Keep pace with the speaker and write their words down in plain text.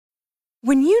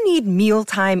When you need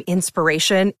mealtime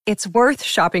inspiration, it's worth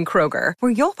shopping Kroger,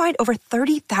 where you'll find over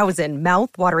 30,000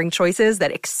 mouth-watering choices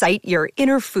that excite your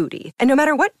inner foodie. And no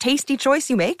matter what tasty choice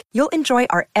you make, you'll enjoy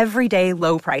our everyday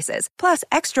low prices, plus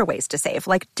extra ways to save,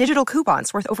 like digital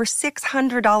coupons worth over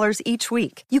 $600 each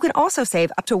week. You can also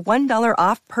save up to $1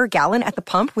 off per gallon at the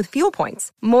pump with fuel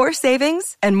points. More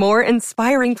savings and more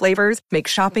inspiring flavors make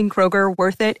shopping Kroger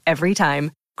worth it every time.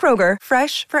 Kroger,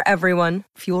 fresh for everyone.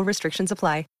 Fuel restrictions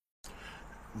apply.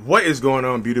 What is going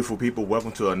on, beautiful people?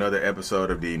 Welcome to another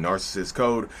episode of the Narcissist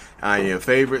Code. I am your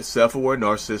favorite self-aware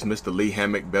narcissist, Mr. Lee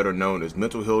Hammock, better known as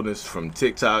Mental Illness, from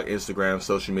TikTok, Instagram,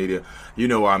 social media. You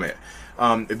know where I'm at.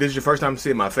 If this is your first time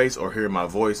seeing my face or hearing my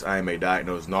voice, I am a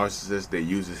diagnosed narcissist that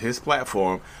uses his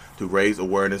platform to raise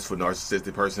awareness for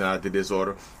narcissistic personality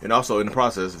disorder and also in the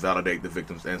process validate the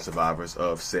victims and survivors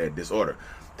of said disorder.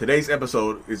 Today's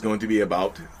episode is going to be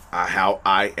about how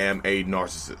I am a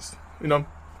narcissist.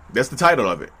 That's the title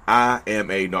of it. I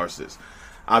am a narcissist.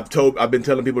 I've been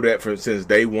telling people that since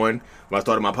day one when I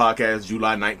started my podcast,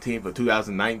 July 19th of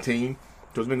 2019.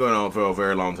 So it's been going on for a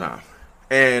very long time.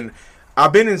 And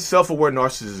I've been in self-aware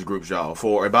narcissist groups, y'all,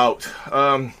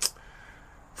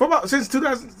 since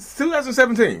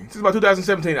 2017. Since about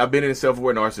 2017, I've been in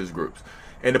self-aware narcissist groups.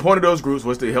 And the point of those groups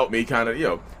was to help me kind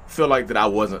of, feel like that I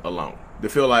wasn't alone. To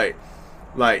feel like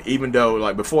even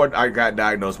though before I got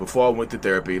diagnosed, before I went to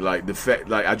therapy, the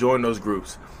fact I joined those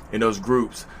groups. In those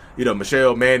groups,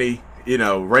 Michelle, Manny,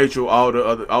 Rachel, all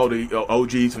the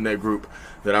OGs from that group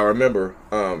that I remember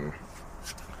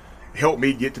helped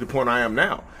me get to the point I am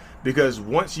now. Because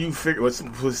once you figure, when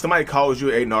somebody calls you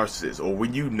a narcissist, or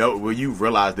when you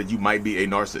realize that you might be a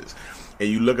narcissist, and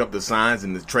you look up the signs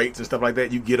and the traits and stuff like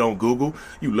that, you get on Google,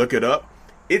 you look it up,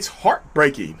 it's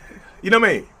heartbreaking. You know what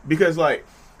I mean? Because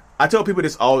I tell people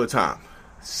this all the time.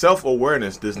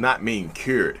 Self-awareness does not mean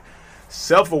cured.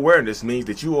 Self-awareness means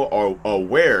that you are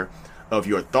aware of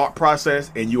your thought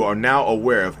process and you are now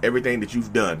aware of everything that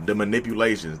you've done, the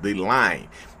manipulations, the lying,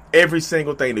 every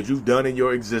single thing that you've done in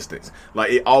your existence.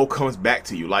 It all comes back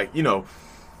to you.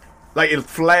 It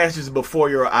flashes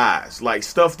before your eyes.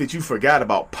 Stuff that you forgot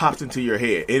about pops into your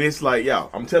head. And it's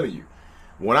I'm telling you.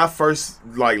 When I first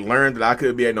learned that I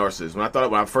could be a narcissist, when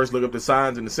I first looked up the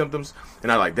signs and the symptoms,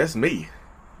 and I that's me.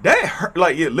 That hurt,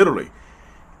 literally.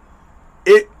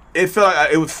 It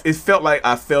felt like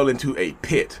I fell into a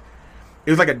pit. It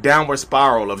was like a downward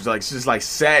spiral of just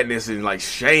sadness and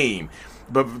shame.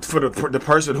 But for the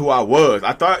person who I was,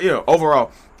 I thought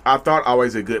overall I thought I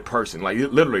was a good person.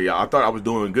 Literally, I thought I was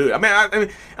doing good. I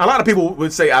mean, a lot of people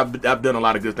would say I've done a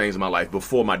lot of good things in my life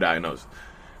before my diagnosis,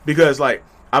 because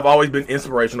I've always been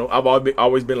inspirational. I've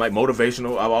always been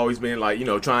motivational. I've always been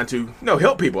trying to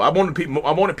help people. I wanted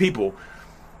people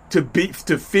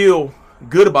to feel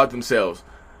good about themselves,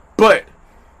 but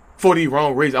for the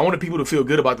wrong reason. I wanted people to feel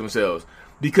good about themselves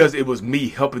because it was me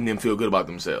helping them feel good about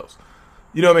themselves.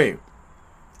 You know what I mean?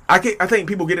 I think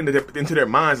people get into their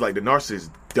minds the narcissists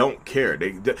don't care.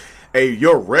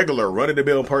 Your regular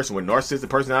run-of-the-mill person with narcissistic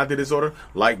personality disorder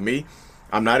like me.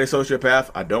 I'm not a sociopath.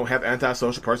 I don't have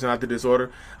antisocial personality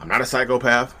disorder. I'm not a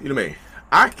psychopath. You know what I mean?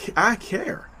 I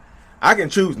care. I can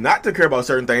choose not to care about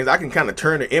certain things. I can kind of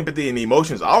turn the empathy and the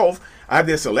emotions off. I have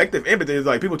this selective empathy.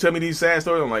 It's people tell me these sad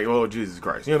stories. I'm like, oh, Jesus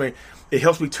Christ. You know what I mean? It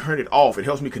helps me turn it off. It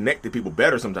helps me connect to people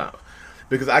better sometimes.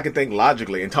 Because I can think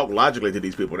logically and talk logically to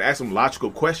these people and ask them logical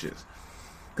questions.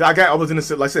 I was in a,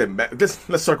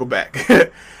 let's circle back.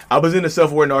 I was in a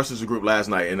self-aware narcissist group last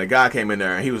night, and a guy came in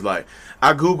there, and he was like,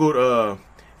 I googled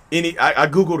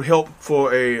help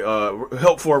for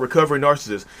a recovering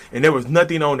narcissist, and there was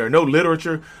nothing on there, no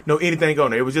literature, no anything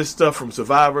on there. It was just stuff from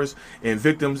survivors and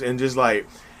victims, and just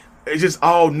it's just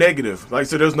all negative.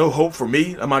 So there's no hope for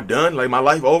me. Am I done? My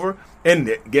life over?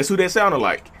 And guess who that sounded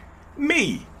like?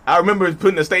 Me. I remember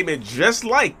putting a statement just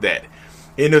like that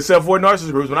in the self-aware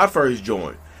narcissist groups when I first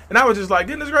joined. And I was just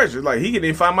goodness gracious, he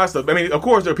didn't find my stuff. I mean, of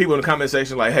course, there are people in the comment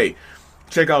section hey,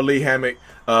 check out Lee Hammock,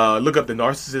 look up the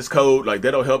Narcissist Code,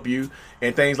 that'll help you,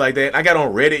 and things like that. I got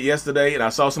on Reddit yesterday, and I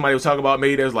saw somebody was talking about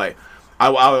me. There's I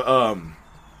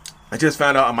just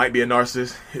found out I might be a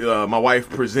narcissist. My wife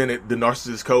presented the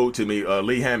Narcissist Code to me,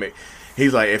 Lee Hammock.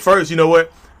 He's at first, you know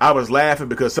what? I was laughing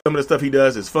because some of the stuff he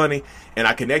does is funny, and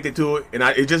I connected to it, and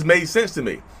it just made sense to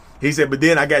me. He said, but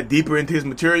then I got deeper into his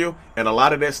material, and a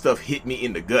lot of that stuff hit me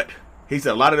in the gut. He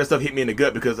said a lot of that stuff hit me in the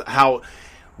gut because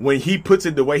when he puts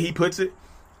it the way he puts it,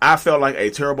 I felt like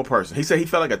a terrible person. He said he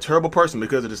felt like a terrible person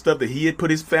because of the stuff that he had put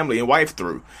his family and wife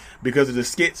through, because of the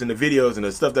skits and the videos and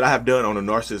the stuff that I have done on the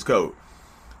Narcissist Code.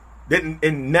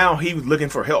 And now he was looking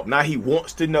for help. Now he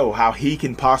wants to know how he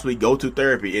can possibly go to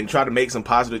therapy and try to make some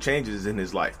positive changes in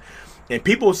his life. And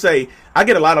people say, I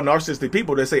get a lot of narcissistic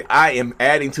people that say I am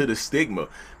adding to the stigma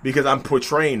because I'm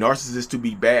portraying narcissists to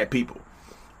be bad people.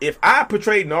 If I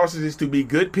portray narcissists to be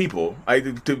good people,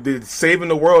 like to saving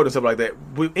the world and stuff like that,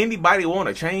 would anybody want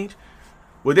to change?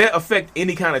 Would that affect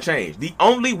any kind of change? The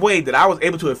only way that I was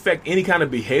able to affect any kind of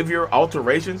behavior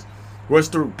alterations was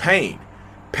through pain.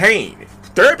 Pain.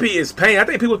 Therapy is pain. I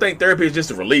think people think therapy is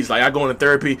just a release. Like I go into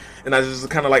therapy and I just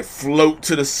kind of like float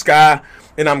to the sky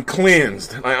and I'm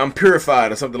cleansed, like I'm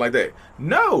purified or something like that.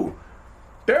 No.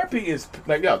 Therapy is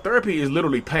therapy is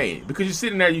literally pain, because you're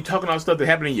sitting there, you're talking about stuff that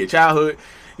happened in your childhood.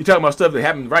 You're talking about stuff that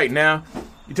happened right now.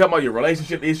 You're talking about your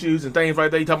relationship issues and things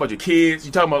like that. You're talking about your kids.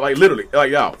 You're talking about like literally,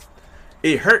 like y'all,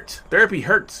 it hurts. Therapy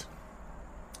hurts,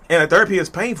 and therapy is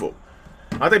painful.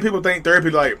 I think people think therapy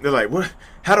like they're like, what?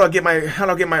 How do I get my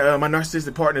my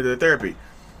narcissistic partner to therapy?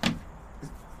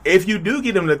 If you do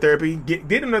get them to therapy, get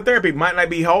them to therapy. Might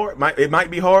not be hard. It might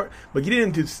be hard, but getting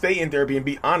them to stay in therapy and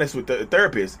be honest with the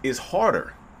therapist is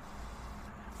harder.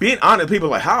 Being honest, people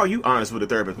are like, how are you honest with the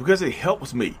therapist? Because it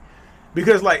helps me.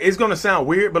 Because like it's gonna sound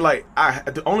weird, but like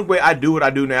the only way I do what I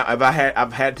do now,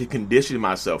 I've had to condition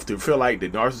myself to feel like the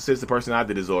narcissistic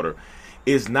personality disorder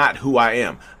is not who I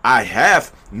am. I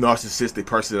have narcissistic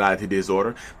personality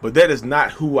disorder, but that is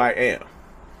not who I am.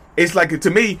 It's like, to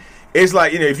me, it's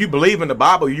like, if you believe in the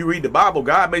Bible, you read the Bible,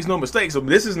 God makes no mistakes. So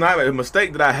this is not a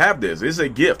mistake that I have this. It's a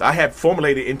gift. I have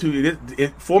formulated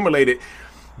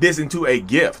this into a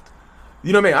gift.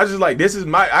 You know what I mean? I just like, this is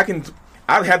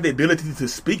I have the ability to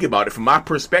speak about it from my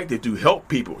perspective, to help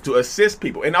people, to assist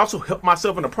people, and also help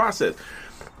myself in the process.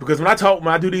 Because when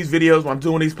I do these videos, when I'm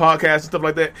doing these podcasts and stuff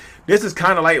like that, this is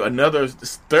kind of like another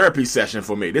therapy session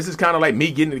for me. This is kind of like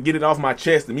me getting to get it off my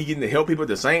chest and me getting to help people at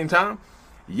the same time.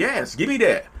 Yes, give me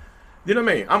that. You know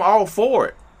what I mean? I'm all for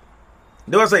it.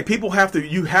 Though I say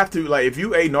you have to, like, if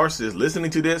you a narcissist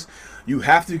listening to this, you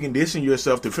have to condition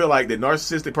yourself to feel like the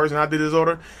narcissistic personality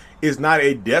disorder is not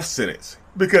a death sentence.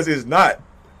 Because it's not.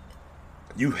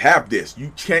 You have this.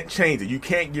 You can't change it. You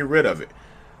can't get rid of it.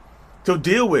 So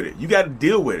deal with it. You got to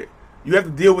deal with it. You have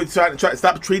to deal with try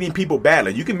stop treating people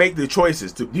badly. You can make the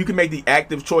choices. You can make the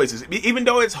active choices, even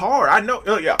though it's hard. I know.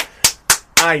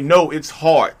 I know it's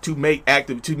hard to make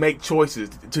choices,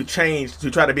 to change, to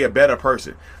try to be a better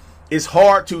person. It's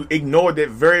hard to ignore that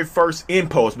very first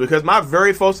impulse, because my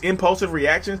very first impulsive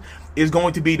reaction is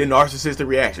going to be the narcissistic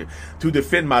reaction, to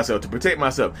defend myself, to protect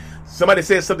myself. Somebody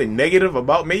says something negative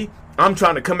about me, I'm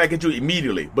trying to come back at you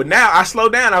immediately. But now I slow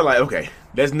down. I'm like, okay,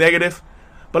 that's negative,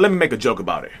 but let me make a joke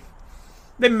about it.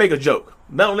 Let me make a joke.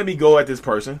 Don't let me go at this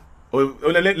person. Or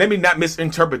let me not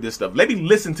misinterpret this stuff. Let me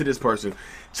listen to this person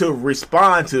to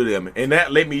respond to them, and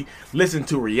that let me listen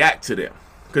to react to them.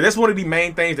 Because that's one of the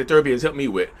main things that therapy has helped me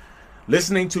with.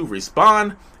 Listening to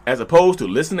respond as opposed to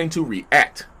listening to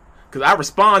react. Because I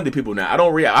respond to people now. I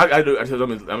don't react. I'm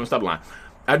going to stop lying.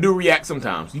 I do react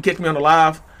sometimes. You catch me on the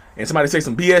live and somebody say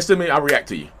some BS to me, I react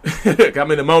to you.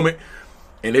 I'm in the moment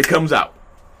and it comes out.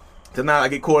 So now I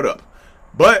get caught up.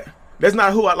 But that's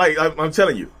not who I like. I'm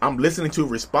telling you, I'm listening to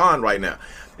respond right now.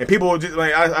 And people just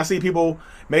like, I see people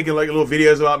making like little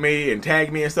videos about me and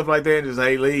tag me and stuff like that. And just,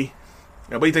 hey, Lee,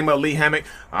 what do you think about Lee Hammock?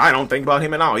 I don't think about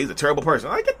him at all. He's a terrible person.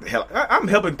 I get the hell. I'm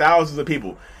helping thousands of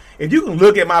people. If you can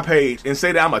look at my page and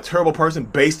say that I'm a terrible person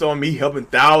based on me helping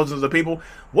thousands of people,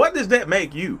 what does that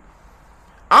make you?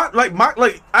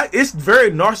 It's very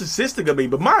narcissistic of me,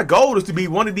 but my goal is to be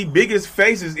one of the biggest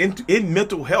faces in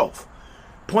mental health.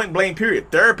 Point blank,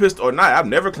 period. Therapist or not, I've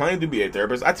never claimed to be a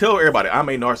therapist. I tell everybody I'm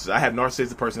a narcissist. I have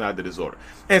narcissistic personality disorder.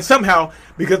 And somehow,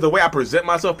 because of the way I present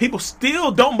myself, people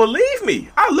still don't believe me.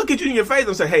 I look at you in your face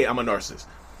and say, hey, I'm a narcissist.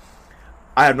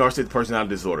 I have narcissistic personality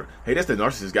disorder. Hey, that's the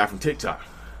narcissist guy from TikTok.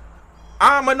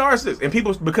 I'm a narcissist. And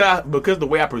people, because the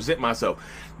way I present myself,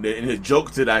 and the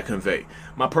jokes that I convey,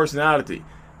 my personality,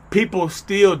 people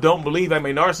still don't believe I'm a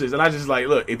narcissist. And I just like,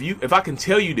 look, if I can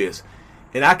tell you this,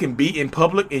 and I can be in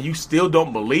public and you still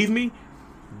don't believe me,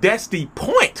 that's the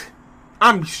point.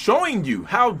 I'm showing you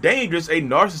how dangerous a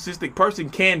narcissistic person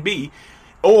can be,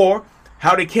 or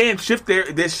how they can shift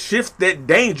that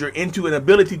danger into an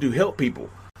ability to help people.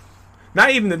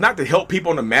 Not to help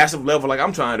people on a massive level like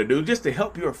I'm trying to do, just to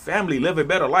help your family live a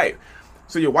better life.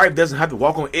 So your wife doesn't have to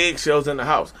walk on eggshells in the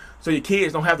house. So your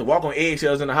kids don't have to walk on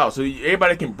eggshells in the house. So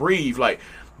everybody can breathe, like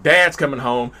dad's coming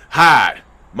home, hide.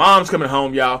 Mom's coming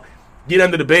home, y'all. Get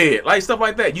under the bed, like stuff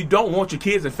like that. You don't want your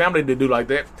kids and family to do like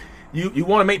that. You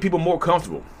want to make people more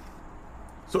comfortable.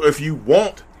 So if you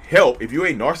want help, if you're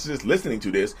a narcissist listening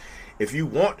to this, if you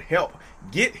want help,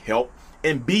 get help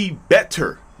and be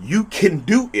better. You can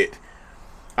do it.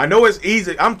 I know it's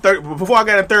easy. I'm 30. Before I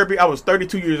got in therapy, I was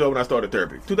 32 years old when I started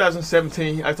therapy.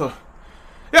 2017. I thought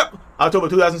Yep, October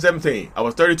 2017. I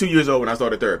was 32 years old when I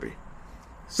started therapy.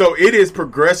 So it is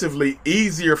progressively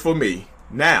easier for me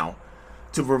now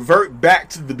to revert back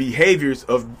to the behaviors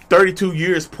of 32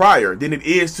 years prior than it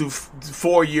is to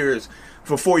 4 years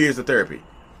of therapy.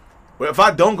 But if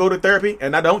I don't go to therapy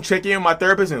and I don't check in with my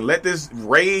therapist and let this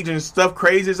rage and stuff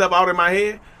crazy stuff out in my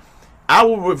head, I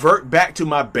will revert back to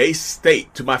my base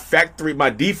state, to my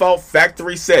default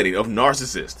factory setting of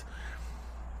narcissist.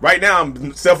 Right now,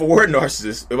 I'm self-aware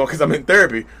narcissist because I'm in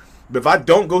therapy. But if I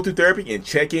don't go to therapy and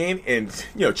check in and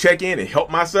help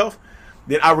myself,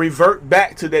 then I revert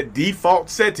back to that default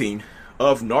setting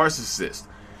of narcissist,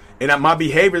 and my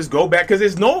behaviors go back because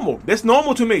it's normal. That's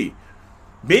normal to me.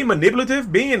 Being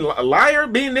manipulative, being a liar,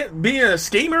 being a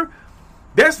schemer,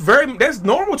 that's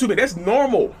normal to me. That's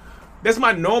normal. That's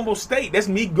my normal state. That's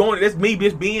me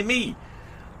just being me.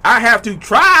 I have to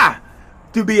try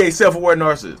to be a self-aware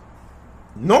narcissist.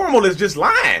 Normal is just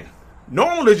lying.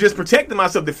 Normal is just protecting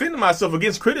myself, defending myself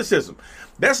against criticism.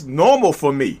 That's normal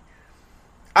for me.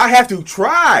 I have to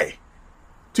try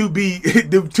to be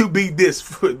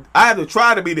this. I have to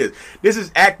try to be this. This is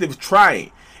active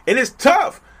trying. And it's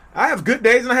tough. I have good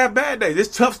days and I have bad days.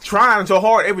 It's tough trying so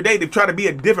hard every day to try to be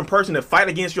a different person to fight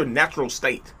against your natural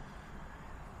state.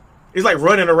 It's like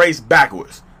running a race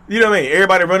backwards. You know what I mean?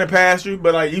 Everybody running past you,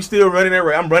 but like you still running that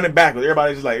race. I'm running backwards.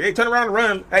 Everybody's just like, hey, turn around and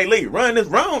run. Hey, Lee, run.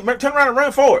 Turn around and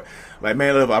run forward. Like,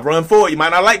 man, look, if I run forward, you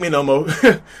might not like me no more.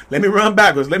 Let me run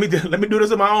backwards. Let me do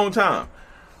this at my own time.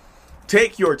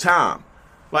 Take your time.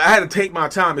 Like, I had to take my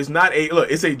time.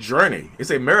 It's a journey. It's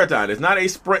a marathon. It's not a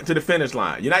sprint to the finish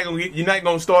line. You're not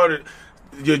gonna start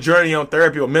your journey on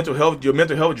therapy or your mental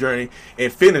health journey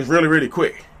and finish really, really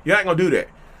quick. You're not gonna do that.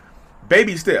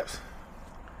 Baby steps.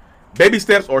 Baby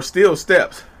steps are still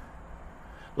steps.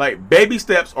 Like, baby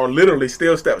steps are literally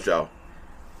still steps, y'all.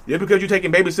 Just because you're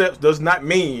taking baby steps does not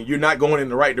mean you're not going in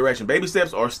the right direction. Baby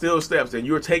steps are still steps, and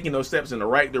you're taking those steps in the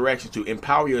right direction to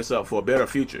empower yourself for a better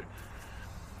future.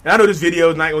 And I know this video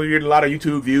is not going to get a lot of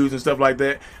YouTube views and stuff like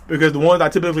that, because the ones I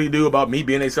typically do about me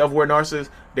being a self-aware narcissist,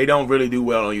 they don't really do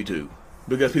well on YouTube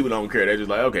because people don't care. They're just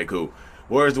like, okay, cool.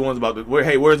 Where's the one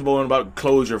about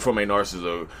closure from a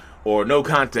narcissist or no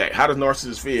contact? How does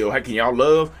narcissists feel? How can y'all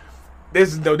love?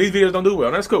 These videos don't do well.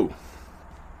 And that's cool,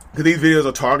 because these videos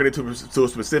are targeted to a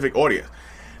specific audience.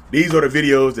 These are the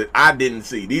videos that I didn't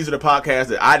see. These are the podcasts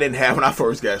that I didn't have when I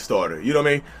first got started. You know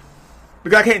what I mean?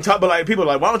 Because I can't talk, but like people are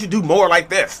like, why don't you do more like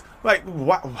this? Like,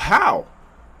 how?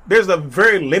 There's a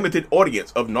very limited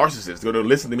audience of narcissists going to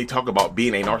listen to me talk about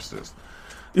being a narcissist.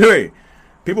 You know what I mean?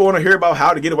 People want to hear about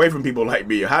how to get away from people like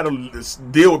me, how to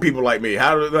deal with people like me,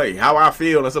 how I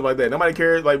feel and stuff like that. Nobody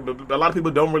cares. Like, a lot of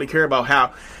people don't really care about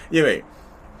how, you know what I mean,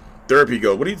 therapy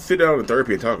goes. What do you sit down in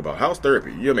therapy and talk about? How's therapy?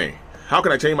 You know what I mean? How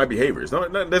can I change my behaviors? No,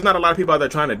 there's not a lot of people out there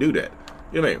trying to do that.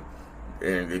 You know what I mean?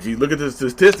 And if you look at the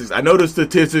statistics, I know the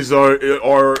statistics are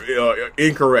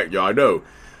incorrect, y'all. I know,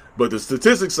 but the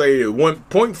statistics say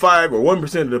 1.5 or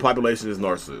 1% of the population is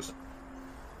narcissists.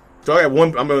 So I got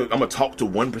one. I'm gonna talk to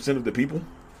 1% of the people.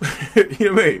 You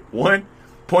know what I mean?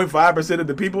 1.5% of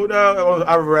the people. No,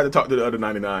 I would rather talk to the other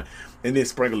 99 and then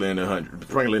sprinkle in 100,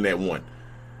 sprinkle in that one,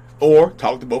 or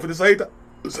talk to both at the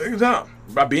same time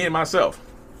by being myself,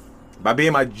 by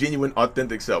being my genuine,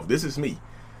 authentic self. This is me.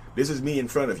 This is me in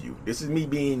front of you. This is me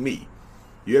being me.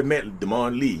 You have met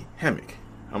Damon Lee Hammock.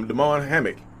 I'm Damon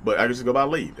Hammock, but I just go by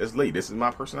Lee. That's Lee. This is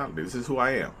my personality. This is who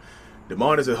I am.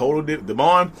 Damon is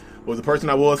Damon was the person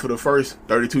I was for the first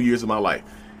 32 years of my life.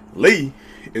 Lee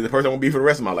is the person I'm going to be for the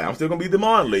rest of my life. I'm still going to be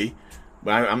Damon Lee,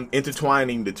 but I'm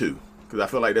intertwining the two because I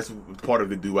feel like that's part of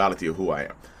the duality of who I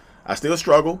am. I still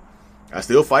struggle. I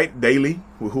still fight daily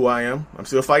with who I am. I'm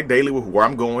still fight daily with where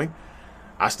I'm going.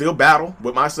 I still battle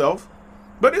with myself.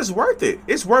 But it's worth it.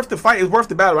 It's worth the fight. It's worth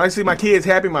the battle. I see my kids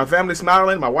happy, my family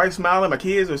smiling, my wife smiling, my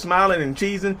kids are smiling and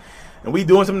cheesing, and we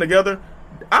doing something together.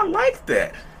 I like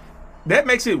that. That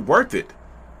makes it worth it.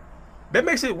 That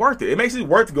makes it worth it. It makes it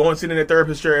worth going sitting in a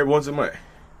therapist chair every once a month.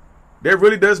 That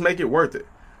really does make it worth it.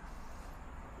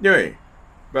 Yeah.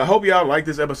 But I hope y'all like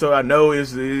this episode. I know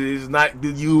it's not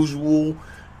the usual.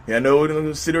 I know we're going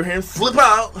to sit here and flip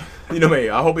out. You know what I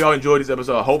mean? I hope y'all enjoyed this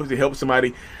episode. I hope it helps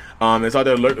somebody that's out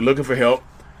there looking for help.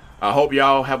 I hope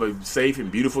y'all have a safe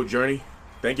and beautiful journey.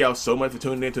 Thank y'all so much for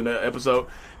tuning in to another episode.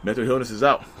 Mental Illness is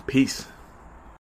out. Peace.